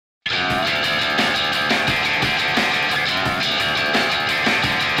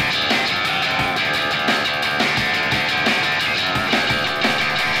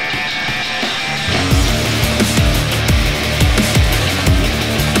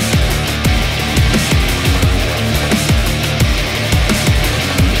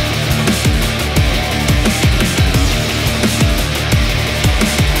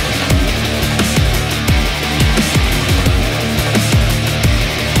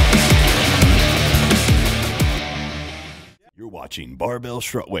watching Barbell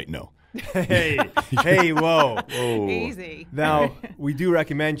Shrug. Wait, no. Hey, whoa. Easy. Now, we do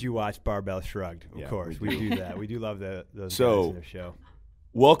recommend you watch Barbell Shrugged, of course. we We do that. We do love those guys in their show.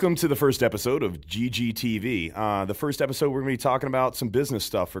 Welcome to the first episode of GGTV. The first episode, we're going to be talking about some business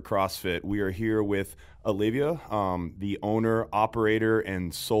stuff for CrossFit. We are here with Olivia, the owner, operator,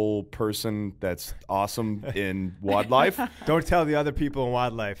 and sole person that's awesome in WODlife. Don't tell the other people in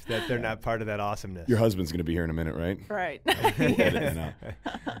WODlife that they're not part of that awesomeness. Your husband's going to be here in a minute, right? Right. Edit that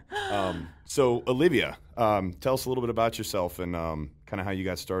out. So, Olivia, tell us a little bit about yourself and kind of how you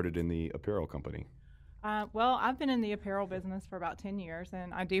got started in the apparel company. Well, I've been in the apparel business for about 10 years,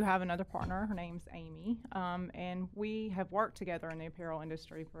 and I do have another partner. Her name's Amy, and we have worked together in the apparel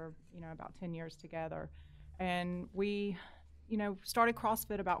industry for, about 10 years together. And we, started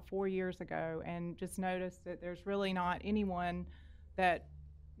CrossFit about 4 years ago and just noticed that there's really not anyone that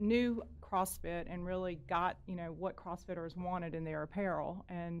knew CrossFit and really got, what CrossFitters wanted in their apparel.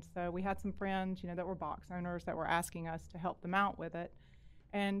 And so we had some friends, that were box owners that were asking us to help them out with it.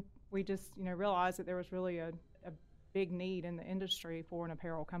 And we just, realized that there was really a big need in the industry for an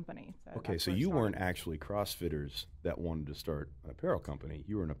apparel company. Okay, so you weren't actually CrossFitters that wanted to start an apparel company.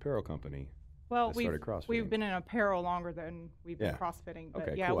 You were an apparel company that started CrossFitting. We've been in apparel longer than we've been CrossFitting. But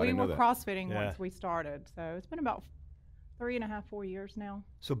cool. We were CrossFitting once we started. So it's been about 3.5, 4 years now.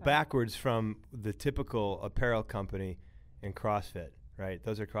 So backwards from the typical apparel company in CrossFit, right?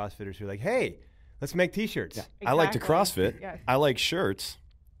 Those are CrossFitters who are like, hey, let's make T-shirts. Yeah. Exactly. I like to CrossFit. Yes. I like shirts.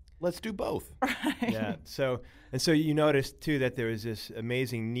 Let's do both. Right. Yeah. So you noticed too that there was this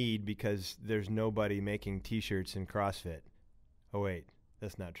amazing need because there's nobody making T-shirts in CrossFit. Oh wait,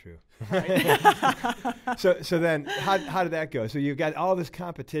 that's not true. So then how did that go? So you've got all this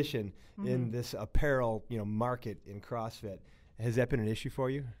competition in this apparel market in CrossFit. Has that been an issue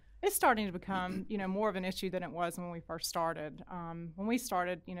for you? It's starting to become, more of an issue than it was when we first started. When we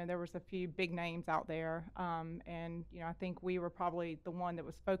started, there was a few big names out there, and I think we were probably the one that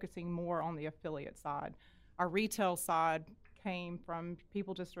was focusing more on the affiliate side. Our retail side came from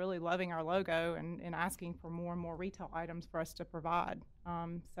people just really loving our logo and asking for more and more retail items for us to provide.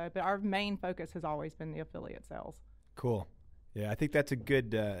 But our main focus has always been the affiliate sales. Cool. Yeah, I think that's a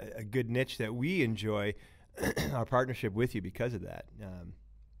good niche that we enjoy our partnership with you because of that.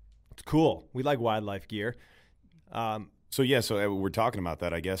 It's cool. We like WODlife gear. So we're talking about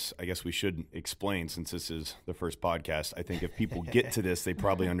that. I guess we should explain, since this is the first podcast. I think if people get to this, they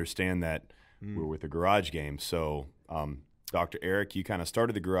probably understand that we're with the Garage Games. So, Dr. Eric, you kind of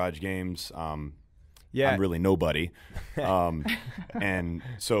started the Garage Games. I'm really nobody. And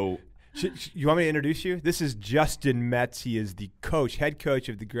so... You want me to introduce you? This is Justin Metz. He is the head coach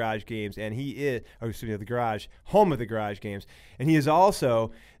of the Garage Games, and he is, the Garage, home of the Garage Games, and he is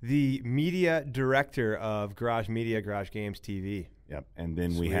also the media director of Garage Media, Garage Games TV. Yep, and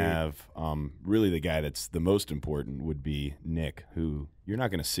then we have really the guy that's the most important would be Nick, who you're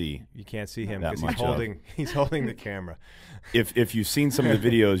not going to see. You can't see him because he's holding the camera. If you've seen some of the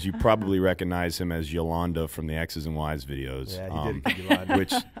videos, you probably recognize him as Yolanda from the X's and Y's videos. Yeah, he did a good Yolanda.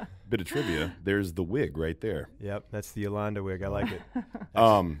 Which, bit of trivia, there's the wig right there. Yep, that's the Yolanda wig. I like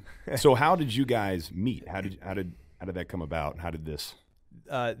it. So how did you guys meet? How did that come about? How did this?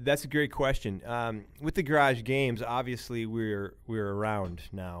 That's a great question. With the Garage Games, obviously we're around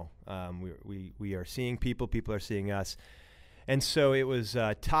now. We are seeing people. People are seeing us. And so it was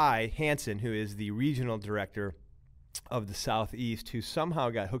Ty Hansen, who is the regional director of the Southeast, who somehow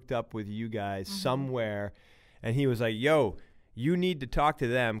got hooked up with you guys somewhere. And he was like, yo, you need to talk to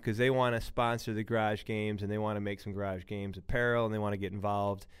them because they want to sponsor the Garage Games and they want to make some Garage Games apparel and they want to get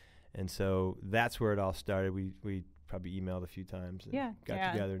involved. And so that's where it all started. We probably emailed a few times and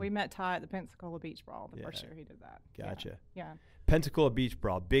got together. We met Ty at the Pensacola Beach Brawl the first year he did that. Gotcha. Yeah. Pensacola Beach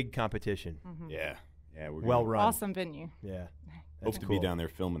Brawl, big competition. Yeah. We're well run. Awesome venue. Yeah. Hope to be down there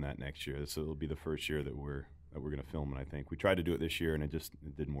filming that next year. So it'll be the first year that we're going to film it, I think. We tried to do it this year and it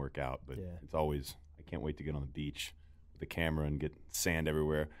didn't work out, but it's always, I can't wait to get on the beach with the camera and get sand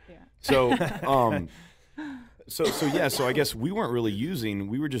everywhere. Yeah. So so I guess we weren't really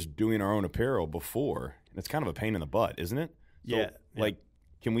we were just doing our own apparel before. And it's kind of a pain in the butt, isn't it? So,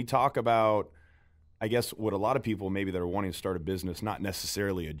 can we talk about, I guess, what a lot of people maybe that are wanting to start a business, not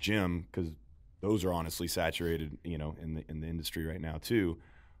necessarily a gym, because those are honestly saturated, in the industry right now too.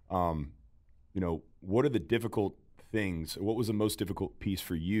 What are the difficult things? What was the most difficult piece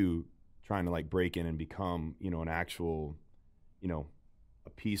for you trying to break in and become, an actual, a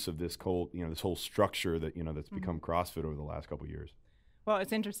piece of this this whole structure that, that's become CrossFit over the last couple of years? Well,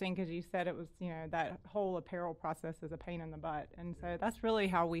 it's interesting because you said it was, that whole apparel process is a pain in the butt. And so that's really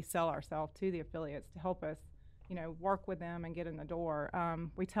how we sell ourselves to the affiliates to help us, work with them and get in the door.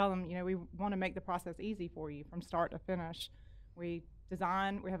 We tell them, we want to make the process easy for you from start to finish. We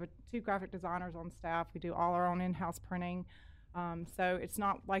have 2 graphic designers on staff. We do all our own in-house printing. So it's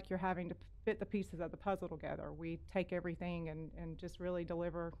not like you're having to fit the pieces of the puzzle together. We take everything and just really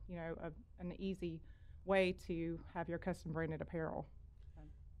deliver, an easy way to have your custom branded apparel.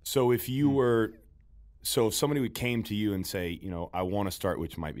 So if somebody came to you and say, I want to start,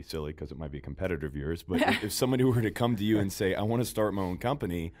 which might be silly because it might be a competitor of yours, but if somebody were to come to you and say, I want to start my own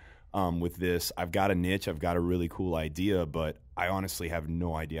company with this, I've got a niche, I've got a really cool idea, but I honestly have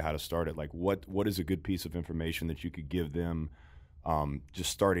no idea how to start it. Like what is a good piece of information that you could give them just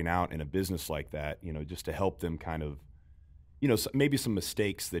starting out in a business like that, just to help them kind of, maybe some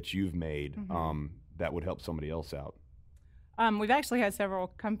mistakes that you've made that would help somebody else out? We've actually had several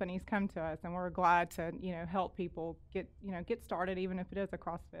companies come to us, and we're glad to, help people get started, even if it is a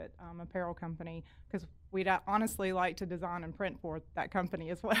CrossFit apparel company, because we'd honestly like to design and print for that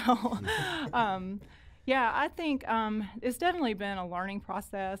company as well. Yeah, I think it's definitely been a learning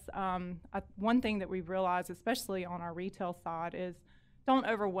process. One thing that we've realized, especially on our retail side, is don't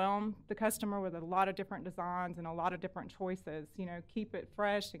overwhelm the customer with a lot of different designs and a lot of different choices. Keep it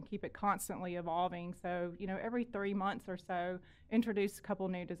fresh and keep it constantly evolving. So, every 3 months or so, introduce a couple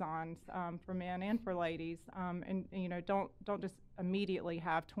new designs for men and for ladies. And don't just immediately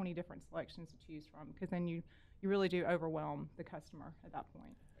have 20 different selections to choose from, because then you really do overwhelm the customer at that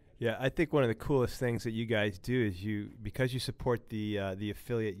point. Yeah, I think one of the coolest things that you guys do is because you support the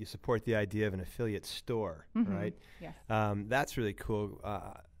affiliate, you support the idea of an affiliate store, right? Yes. That's really cool.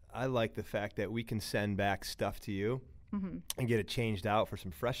 I like the fact that we can send back stuff to you and get it changed out for some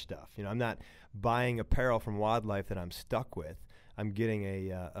fresh stuff. I'm not buying apparel from WODlife that I'm stuck with. I'm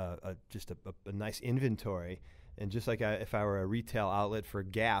getting just a nice inventory, and just like if I were a retail outlet for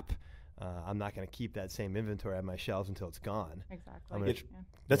Gap, I'm not going to keep that same inventory on my shelves until it's gone. Exactly.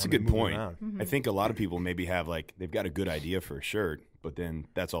 That's a good point. I think a lot of people maybe have they've got a good idea for a shirt, but then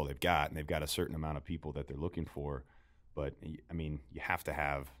that's all they've got, and they've got a certain amount of people that they're looking for. But I mean, you have to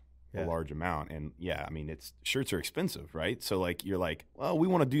have a large amount, and shirts are expensive, right? So you're like, well, we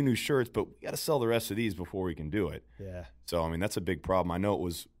want to do new shirts, but we got to sell the rest of these before we can do it. Yeah. So I mean, that's a big problem. I know it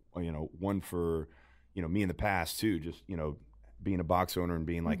was one for me in the past too. Just being a box owner and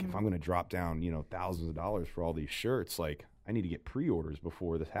being like, if I'm going to drop down, thousands of dollars for all these shirts, I need to get pre-orders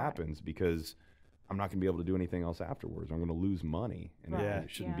before this happens, because I'm not going to be able to do anything else afterwards. I'm going to lose money, and it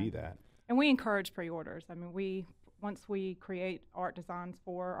shouldn't be that. And we encourage pre-orders. I mean, once we create art designs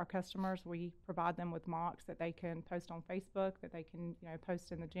for our customers, we provide them with mocks that they can post on Facebook, that they can,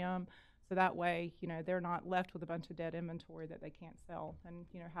 post in the gym. So that way, they're not left with a bunch of dead inventory that they can't sell and,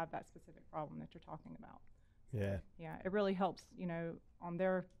 have that specific problem that you're talking about. Yeah. Yeah, it really helps, on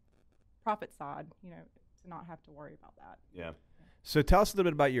their profit side, to not have to worry about that. Yeah. So tell us a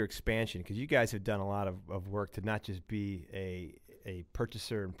little bit about your expansion, because you guys have done a lot of work to not just be a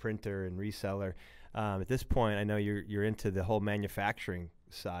purchaser and printer and reseller. At this point, I know you're into the whole manufacturing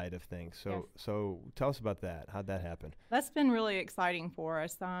side of things. So tell us about that. How'd that happen? That's been really exciting for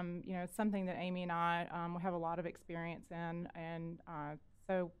us. It's something that Amy and I have a lot of experience in, and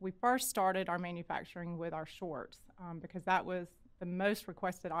so we first started our manufacturing with our shorts because that was the most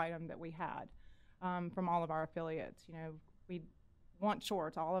requested item that we had from all of our affiliates. We want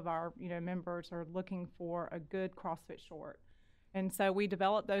shorts. All of our members are looking for a good CrossFit short. And so we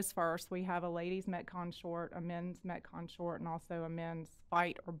developed those first. We have a ladies' Metcon short, a men's Metcon short, and also a men's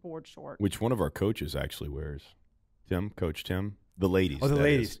fight or board short. Which one of our coaches actually wears? Coach Tim? The ladies. Oh, the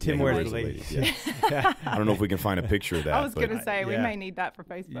ladies. Tim wears the ladies. Yeah. I don't know if we can find a picture of that. I was going to say, we may need that for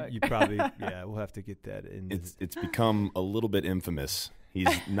Facebook. You probably, we'll have to get that in. It's become a little bit infamous. He's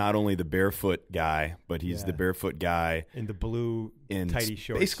not only the barefoot guy, but he's the barefoot guy in the blue tighty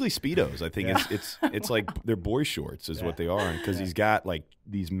shorts. Basically Speedos. I think it's like they're boy shorts is what they are, because he's got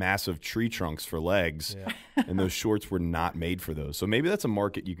these massive tree trunks for legs, and those shorts were not made for those. So maybe that's a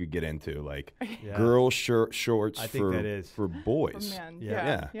market you could get into, girl shorts for boys. For men.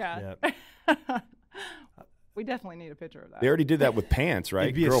 Yeah. We definitely need a picture of that. They already did that with pants,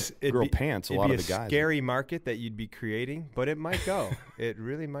 right? Girl pants. A lot of the guys. It'd be a scary market that you'd be creating, but it might go. It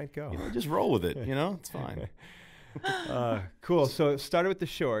really might go. Just roll with it. It's fine. Cool. So it started with the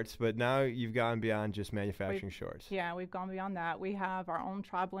shorts, but now you've gone beyond just manufacturing shorts. Yeah, we've gone beyond that. We have our own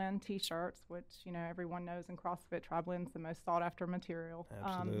Tri-Blend T-shirts, which everyone knows in CrossFit, Tri-Blend's the most sought-after material.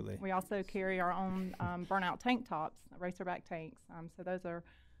 Absolutely. We also carry our own burnout tank tops, racerback tanks. So those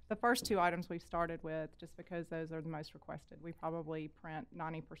the first 2 items we've started with, just because those are the most requested. We probably print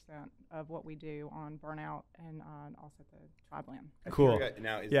 90% of what we do on Burnout and also the Tri-Blend. Cool.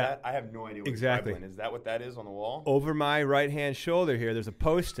 Now, is that, I have no idea what exactly. Tri-Blend is. That what that is on the wall? Over my right-hand shoulder here, there's a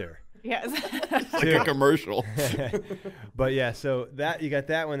poster. Yes. It's like a commercial. But yeah, so that you got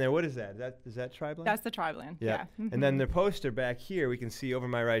that one there. What is that? Is that Tri-Blend? That's the Tri-Blend. Yeah. Mm-hmm. And then the poster back here, we can see over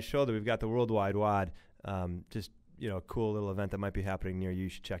my right shoulder, we've got the Worldwide WOD. Just a cool little event that might be happening near you. You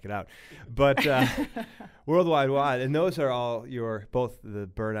should check it out. But Worldwide WOD, and those are all both the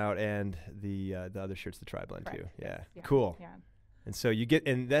Burnout and the other shirts, the Tri-Blend too. Yeah. Cool. Yeah. And so you get,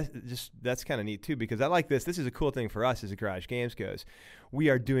 and that's kind of neat too, because I like this. This is a cool thing for us as a Garage Games goes. We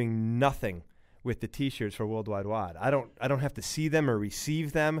are doing nothing with the T-shirts for Worldwide WOD. I don't have to see them or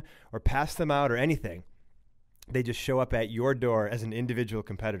receive them or pass them out or anything. They just show up at your door as an individual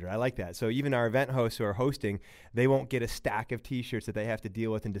competitor. I like that. So even our event hosts who are hosting, they won't get a stack of T-shirts that they have to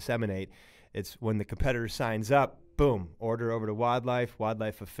deal with and disseminate. It's when the competitor signs up, boom, order over to WODlife.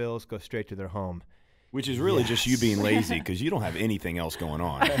 WODlife fulfills, go straight to their home. Which is really just you being lazy because you don't have anything else going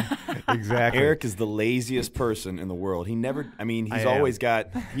on. Exactly. Eric is the laziest person in the world. He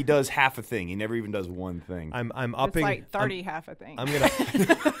does half a thing. He never even does one thing. I'm upping. It's like 30 half a thing. I'm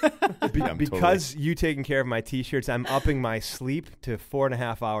gonna because you taking care of my T-shirts. I'm upping my sleep to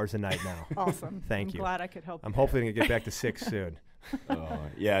 4.5 hours a night now. Awesome. Thank you. Glad I could help. I'm hoping to get back to 6 soon.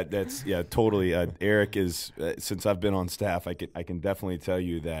 Totally. Eric is since I've been on staff, I can definitely tell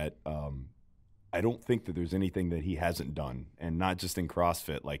you that. I don't think that there's anything that he hasn't done, and not just in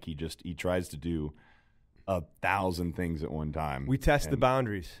CrossFit. Like he tries to do 1,000 things at one time. We test the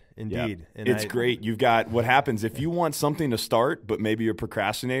boundaries, indeed. Yeah, it's great. You've got what happens if you want something to start, but maybe you're a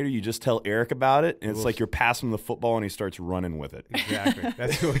procrastinator. You just tell Eric about it, and it's like you're passing him the football, and he starts running with it. Exactly.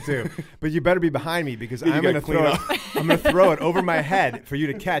 That's what we do. But you better be behind me because I'm going to throw it. I'm going to throw it over my head for you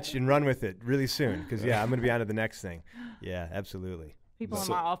to catch and run with it really soon. Because I'm going to be on to the next thing. Yeah, absolutely. People in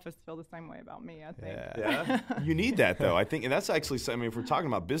my office feel the same way about me, I think. Yeah. You need that, though. I think, and that's actually something, I mean, if we're talking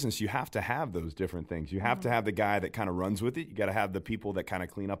about business, you have to have those different things. You have to have the guy that kind of runs with it. You got to have the people that kind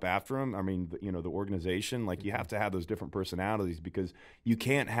of clean up after him. I mean, the organization, like you have to have those different personalities because you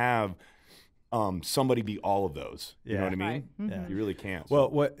can't have somebody be all of those. You know what I mean? Right. Mm-hmm. Yeah. You really can't.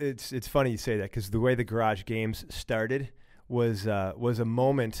 Well, it's funny you say that because the way the Garage Games started was a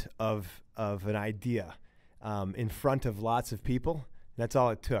moment of an idea in front of lots of people. That's all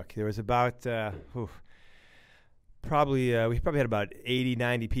it took. There was about we probably had about 80,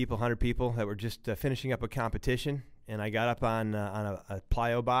 90 people, 100 people that were just finishing up a competition, and I got up on a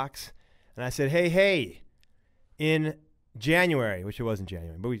plyo box, and I said, hey, in January, which it wasn't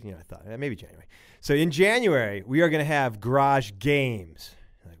January, but I thought maybe January. So in January, we are going to have Garage Games.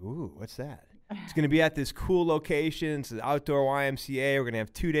 I'm like, ooh, what's that? It's going to be at this cool location. It's an outdoor YMCA. We're going to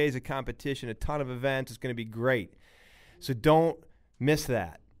have 2 days of competition, a ton of events. It's going to be great. So don't miss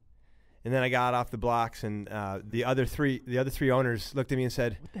that. And then I got off the blocks, and the other three owners looked at me and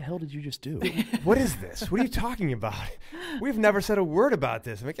said, "What the hell did you just do? What is this? What are you talking about? We've never said a word about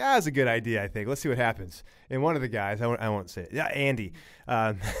this." I'm like, "It's a good idea, I think. Let's see what happens." And one of the guys, I won't say it. Yeah, Andy.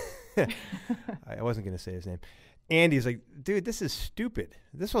 I wasn't going to say his name. Andy's like, "Dude, this is stupid.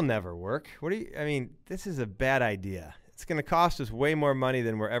 This will never work. This is a bad idea. It's going to cost us way more money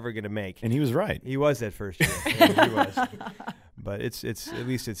than we're ever going to make." And he was right. He was that first year. Yeah, he was. But it's at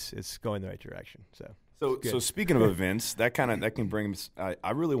least it's going the right direction. So speaking of events, that can bring us.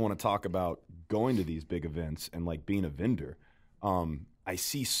 I really want to talk about going to these big events and like being a vendor. I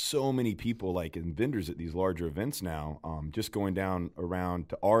see so many people like in vendors at these larger events now, just going down around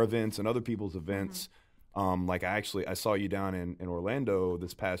to our events and other people's events. Like I saw you down in Orlando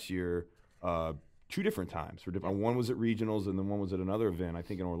this past year. 2 different times for different. One was at regionals and then one was at another event, I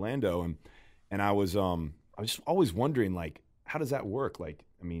think in Orlando. And I was just always wondering, like, how does that work? Like,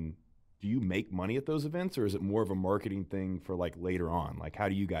 I mean, do you make money at those events or is it more of a marketing thing for like later on? Like, how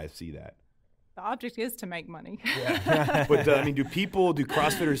do you guys see that? The object is to make money. Yeah. But do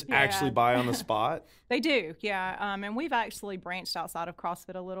CrossFitters actually buy on the spot? They do, yeah. And we've actually branched outside of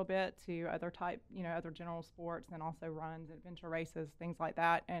CrossFit a little bit to other general sports and also runs, adventure races, things like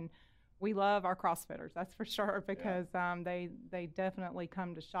that. And we love our CrossFitters, that's for sure, because they definitely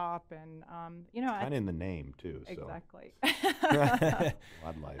come to shop and kind of in the name too. So. Exactly.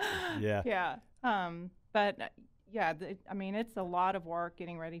 WODlife. Yeah. Yeah. It's a lot of work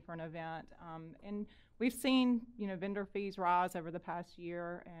getting ready for an event, and we've seen vendor fees rise over the past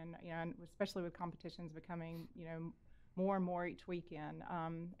year, and especially with competitions becoming more and more each weekend,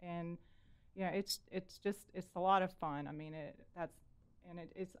 it's a lot of fun. I mean,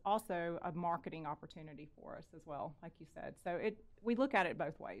 it's also a marketing opportunity for us as well, like you said. So we look at it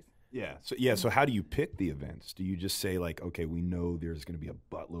both ways. Yeah. So how do you pick the events? Do you just say like, okay, we know there's going to be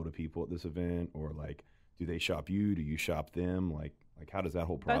a buttload of people at this event, or like, do they shop you? Do you shop them? Like how does that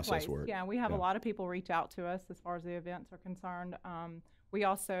whole process work? Yeah, we have a lot of people reach out to us as far as the events are concerned. We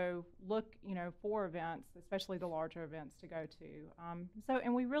also look, for events, especially the larger events to go to.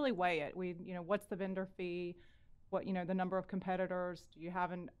 And we really weigh it. What's the vendor fee? What, the number of competitors? Do you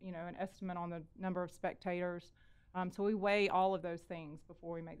have an estimate on the number of spectators? So we weigh all of those things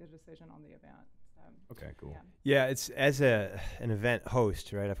before we make the decision on the event. So, okay, cool. Yeah, it's as an event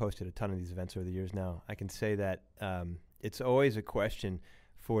host, right? I've hosted a ton of these events over the years now. I can say that it's always a question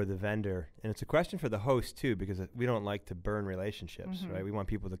for the vendor, and it's a question for the host too, because we don't like to burn relationships, right? We want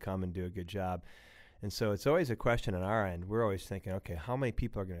people to come and do a good job. And so it's always a question on our end. We're always thinking, okay, how many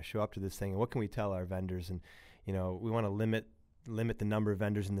people are going to show up to this thing, and what can we tell our vendors? And we want to limit the number of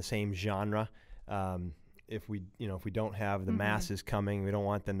vendors in the same genre. If we don't have the masses coming, we don't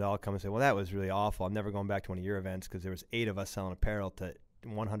want them to all come and say, well, that was really awful. I'm never going back to one of your events because there was 8 of us selling apparel to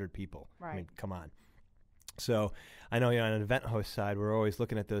 100 people. Right. I mean, come on. So I know, on an event host side, we're always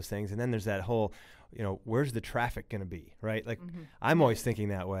looking at those things. And then there's that whole, where's the traffic going to be, right? Like I'm always thinking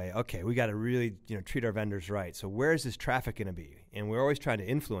that way. Okay, we got to really, treat our vendors right. So where's this traffic going to be? And we're always trying to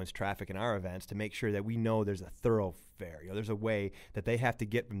influence traffic in our events to make sure that we know there's a thoroughfare. There's a way that they have to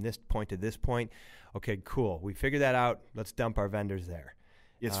get from this point to this point. Okay, cool. We figured that out. Let's dump our vendors there.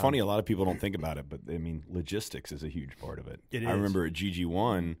 It's funny. A lot of people don't think about it, but I mean, logistics is a huge part of it. It is. I remember at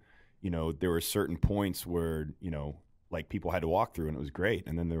GG1, there were certain points where, like people had to walk through and it was great.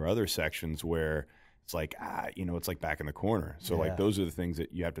 And then there were other sections where it's like, it's like back in the corner. So like those are the things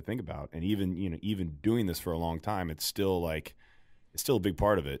that you have to think about. And even doing this for a long time, it's still a big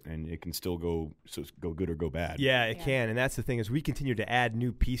part of it, and it can still go good or go bad. Yeah, it can. And that's the thing, is we continue to add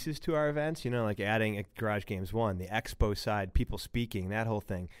new pieces to our events, like adding at Garage Games 1, the expo side, people speaking, that whole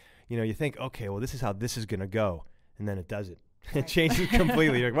thing. You think, okay, well, this is how this is going to go. And then it doesn't. It changes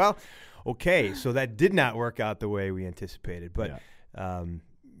completely. You're like, well, okay, so that did not work out the way we anticipated. But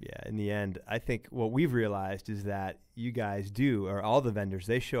in the end, I think what we've realized is that you guys do, or all the vendors,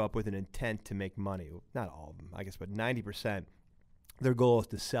 they show up with an intent to make money. Not all of them, I guess, but 90%. Their goal is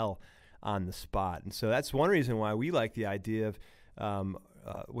to sell on the spot. And so that's one reason why we like the idea of,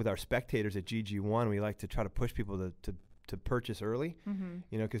 with our spectators at GG1, we like to try to push people to purchase early,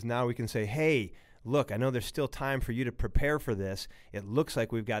 because now we can say, hey, look, I know there's still time for you to prepare for this. It looks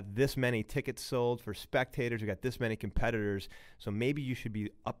like we've got this many tickets sold for spectators. We've got this many competitors. So maybe you should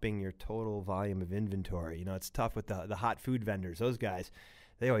be upping your total volume of inventory. It's tough with the hot food vendors. Those guys,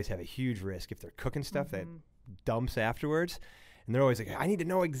 they always have a huge risk. If they're cooking stuff that dumps afterwards, and they're always like, I need to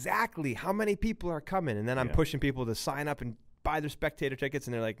know exactly how many people are coming. And then I'm pushing people to sign up and buy their spectator tickets.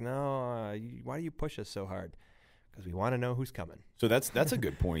 And they're like, no, why do you push us so hard? Because we want to know who's coming. So that's a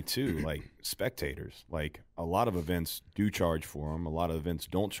good point too. Like spectators, like a lot of events do charge for them. A lot of events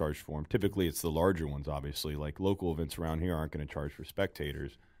don't charge for them. Typically, it's the larger ones. Obviously, like local events around here aren't going to charge for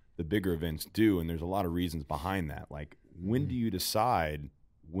spectators. The bigger events do, and there's a lot of reasons behind that. Like, when do you decide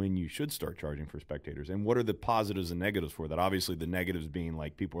when you should start charging for spectators, and what are the positives and negatives for that? Obviously, the negatives being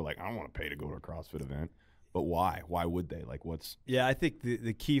like people are like, I don't want to pay to go to a CrossFit event. But why? Why would they? Like, what's... Yeah, I think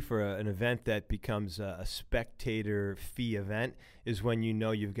the key for an event that becomes a spectator fee event is when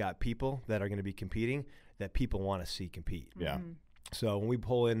you've got people that are going to be competing that people want to see compete. Yeah. So when we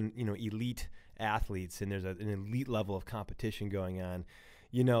pull in, elite athletes and there's an elite level of competition going on,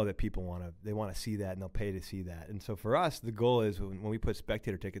 that people want to see that, and they'll pay to see that. And so for us, the goal is when we put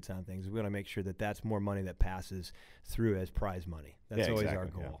spectator tickets on things, we want to make sure that that's more money that passes through as prize money. That's always our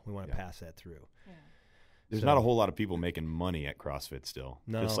goal. Yeah. We want to pass that through. Yeah. There's not a whole lot of people making money at CrossFit still.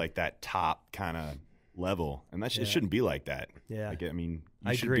 No. Just like that top kind of level. And it shouldn't be like that. Yeah. Like, I mean,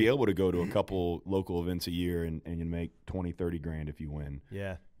 you should be able to go to a couple local events a year and you make 20, 30 grand if you win.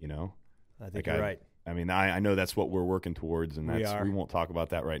 Yeah. I think you're right. I mean, I know that's what we're working towards, and we won't talk about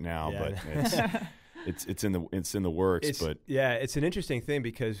that right now, but it's in the works. It's an interesting thing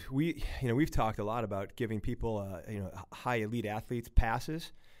because we've talked a lot about giving people high elite athletes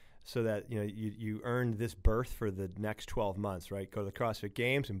passes, so that you earn this berth for the next 12 months, right? Go to the CrossFit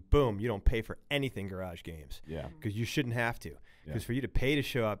Games and boom, you don't pay for anything Garage Games. Yeah. Because you shouldn't have to. Because for you to pay to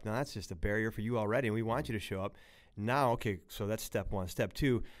show up, now that's just a barrier for you already, and we want you to show up. Now, okay, so that's step one. Step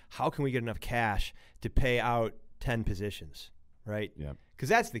two, how can we get enough cash to pay out 10 positions, right? Yeah. Because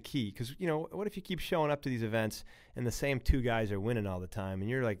that's the key. Because, what if you keep showing up to these events and the same 2 guys are winning all the time, and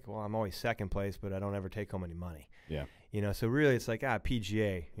you're like, well, I'm always second place, but I don't ever take home any money. Yeah. So really it's like,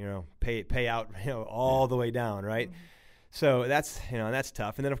 PGA, pay out, all the way down, right? Mm-hmm. So that's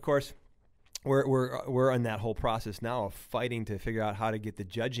tough. And then of course, we're in that whole process now of fighting to figure out how to get the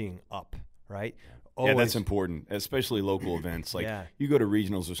judging up, right? Yeah, that's important, especially local events. Like you go to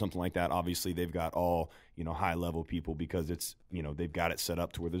regionals or something like that, obviously they've got all, high level people because it's, they've got it set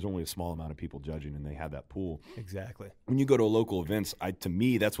up to where there's only a small amount of people judging and they have that pool. Exactly. When you go to local events, to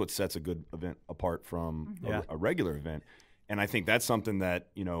me, that's what sets a good event apart from a regular event. And I think that's something that,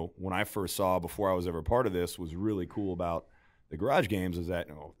 when I first saw before I was ever part of this was really cool about the garage games is that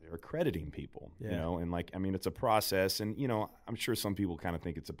they're accrediting people, and it's a process, and I'm sure some people kind of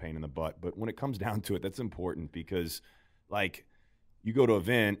think it's a pain in the butt, but when it comes down to it, that's important because, like, you go to an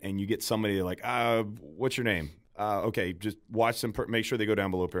event and you get somebody like, what's your name? Okay, just watch them, make sure they go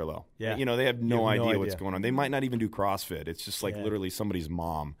down below parallel. Yeah, they have no idea what's going on. They might not even do CrossFit. It's just like literally somebody's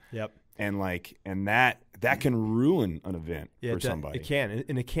mom. Yep. And that can ruin an event for somebody. It can,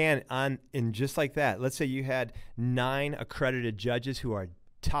 and it can and just like that. Let's say you had 9 accredited judges who are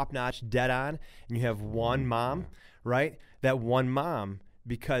top notch, dead on, and you have one mom, right? That one mom,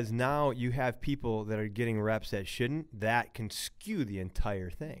 because now you have people that are getting reps that shouldn't. That can skew the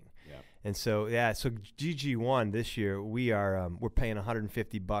entire thing. Yep. And so so GG1 this year we're paying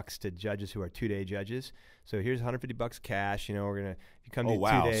 $150 to judges who are 2-day judges. So here's $150 cash. We're gonna if you come to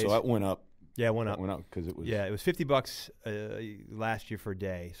 2 days. So that went up. Yeah, it went up because it was. Yeah, it was $50 last year for a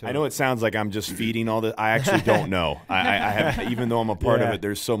day. So I know it sounds like I'm just feeding all this. I actually don't know. I have, even though I'm a part of it.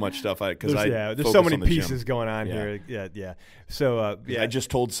 There's so much stuff. There's so many pieces going on here. Yeah. So I just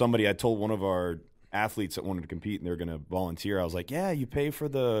told somebody. I told one of our athletes that wanted to compete and they're going to volunteer. I was like, yeah, you pay for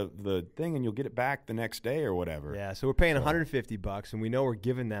the thing and you'll get it back the next day or whatever. Yeah. So we're paying $150, and we know we're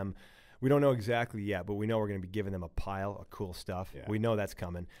giving them. We don't know exactly yet, but we know we're going to be giving them a pile of cool stuff. Yeah. We know that's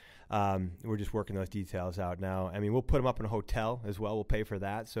coming. We're just working those details out now. I mean, we'll put them up in a hotel as well. We'll pay for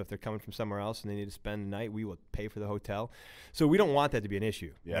that. So if they're coming from somewhere else and they need to spend the night, we will pay for the hotel. So we don't want that to be an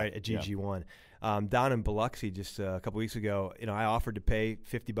issue, right, at GG1. Down in Biloxi just a couple weeks ago, I offered to pay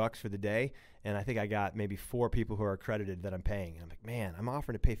 $50 for the day, and I think I got maybe 4 people who are accredited that I'm paying. And I'm like, man, I'm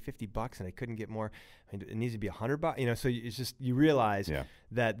offering to pay $50 and I couldn't get more. I mean, it needs to be $100. So it's just you realize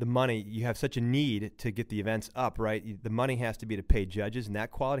that the money, you have such a need to get the events up, right? The money has to be to pay judges, and that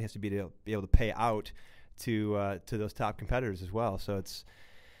quality has to be to be able to pay out to those top competitors as well. So it's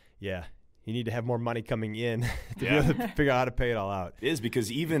you need to have more money coming in to be able to figure out how to pay it all out. It is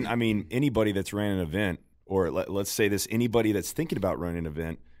because even, anybody that's ran an event, or let's say this, anybody that's thinking about running an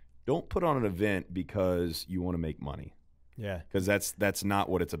event, don't put on an event because you want to make money. Yeah. Because that's not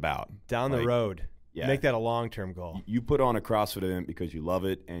what it's about. Down the road. Yeah. Make that a long-term goal. You put on a CrossFit event because you love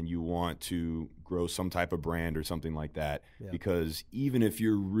it and you want to grow some type of brand or something like that. Yeah. Because even if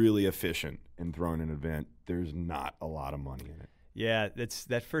you're really efficient in throwing an event, there's not a lot of money in it. Yeah,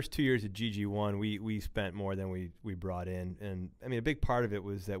 that first 2 years at GG1, we spent more than we brought in, and a big part of it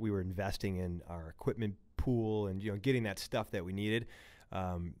was that we were investing in our equipment pool and getting that stuff that we needed,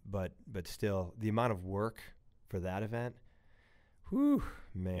 but still the amount of work for that event, whew,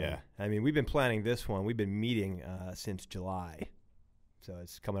 man. Yeah. We've been planning this one. We've been meeting since July, so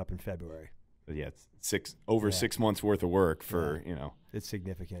it's coming up in February. But it's 6 months worth of work for It's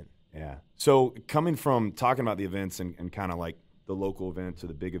significant. Yeah. So coming from talking about the events and kind of like the local event to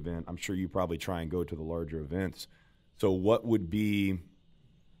the big event, I'm sure you probably try and go to the larger events. So what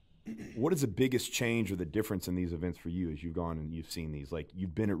is the biggest change or the difference in these events for you as you've gone and you've seen these? Like,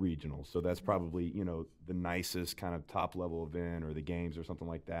 you've been at regionals, so that's probably, the nicest kind of top level event, or the games or something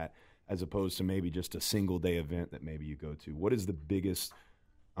like that, as opposed to maybe just a single day event that maybe you go to. What is the biggest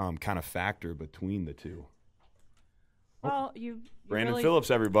kind of factor between the two? Well, Brandon Phillips,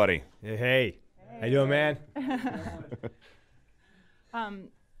 everybody. Hey. How you doing, man?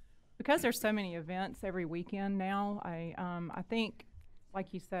 Because there's so many events every weekend now, I think,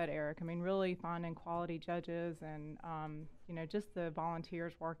 like you said, Eric, really finding quality judges and, just the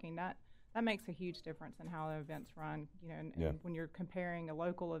volunteers working, that makes a huge difference in how the events run, and when you're comparing a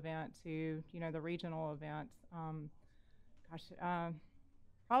local event to, the regional events,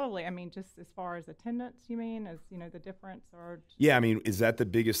 probably, just as far as attendance, you mean, as, the difference? Or yeah, is that the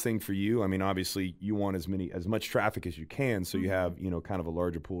biggest thing for you? Obviously you want as much traffic as you can, so you have, kind of a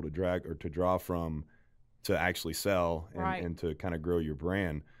larger pool to draw from to actually sell and to kind of grow your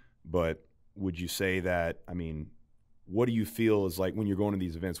brand. But would you say that, what do you feel is, like, when you're going to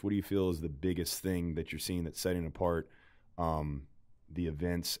these events, what do you feel is the biggest thing that you're seeing that's setting apart the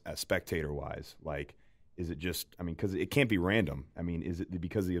events spectator-wise? Like, Is it just, I mean, because it can't be random. I mean, is it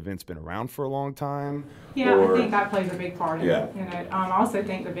because the event's been around for a long time? Yeah, I think that plays a big part in Yeah. it. I also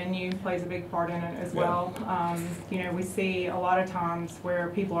think the venue plays a big part in it as well. You know, we see a lot of times where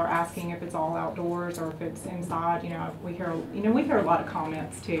people are asking if it's all outdoors or if it's inside. You know, we hear a lot of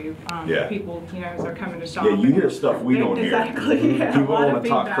comments too. Yeah. People, you know, as they're coming to shop. Yeah, you hear stuff we don't hear. Exactly. Yeah, People a lot want of to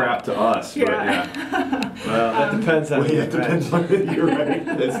talk feedback. crap to us. But Yeah. Well, that depends on the it depends on you're right.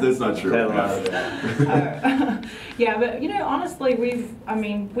 That's not true. Yeah, but you know, honestly,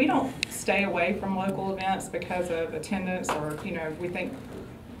 we don't stay away from local events because of attendance or, you know, we think,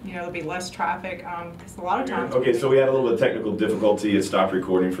 you know, there'll be less traffic, because a lot of times. Okay, so we had a little bit of technical difficulty. It stopped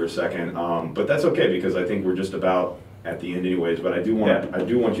recording for a second, but that's okay because I think we're just about at the end anyways. But I do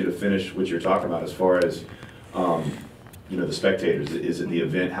want you to finish what you're talking about as far as, you know, the spectators. Is it the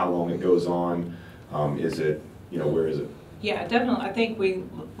event? How long it goes on? Is it, you know, where is it? Yeah, definitely. I think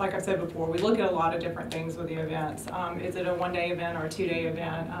like I said before, we look at a lot of different things with the events. Is it a one-day event or a two-day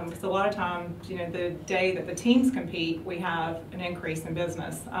event? Because a lot of times, you know, the day that the teams compete, we have an increase in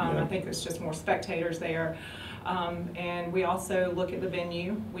business. I think there's just more spectators there. And we also look at the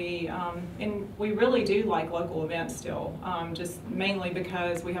venue. And we really do like local events still, just mainly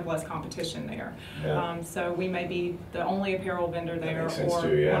because we have less competition there. Yeah. So we may be the only apparel vendor there makes sense or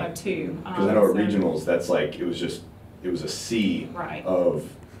too, yeah. one of two. Because I know at regionals, that's like it was a sea Right. of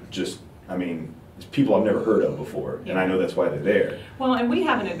just, I mean, people I've never heard of before, and I know that's why they're there. Well, and we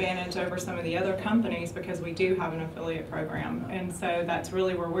have an advantage over some of the other companies because we do have an affiliate program, and so that's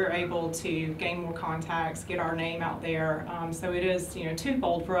really where we're able to gain more contacts, get our name out there. So it is, you know,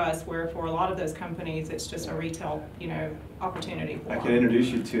 twofold for us, where for a lot of those companies, it's just a retail, you know, opportunity for I them. can introduce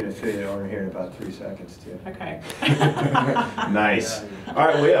you to an affiliate owner here in about 3 seconds too. Okay. Nice. All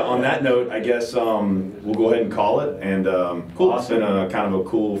right, well, yeah, on that note, I guess we'll go ahead and call it. And cool. It's been a kind of a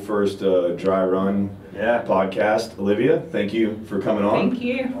cool first dry run podcast. Olivia, thank you for coming on. Thank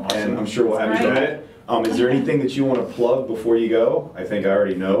you. And I'm sure we'll have you Great. back. Is there anything that you want to plug before you go? I think I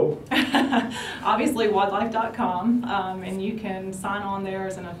already know. Obviously, WODlife.com, and you can sign on there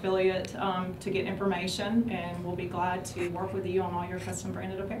as an affiliate to get information, and we'll be glad to work with you on all your custom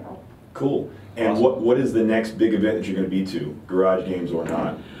branded apparel. Cool. And what is the next big event that you're going to be to, Garage Games or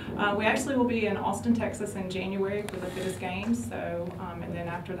not? We actually will be in Austin, Texas in January for the Fittest Games, so, and then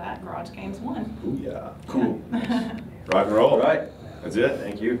after that, Garage Games 1. Ooh, yeah. Cool. Rock and roll. All right. That's it.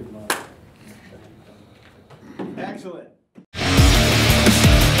 Thank you. Excellent.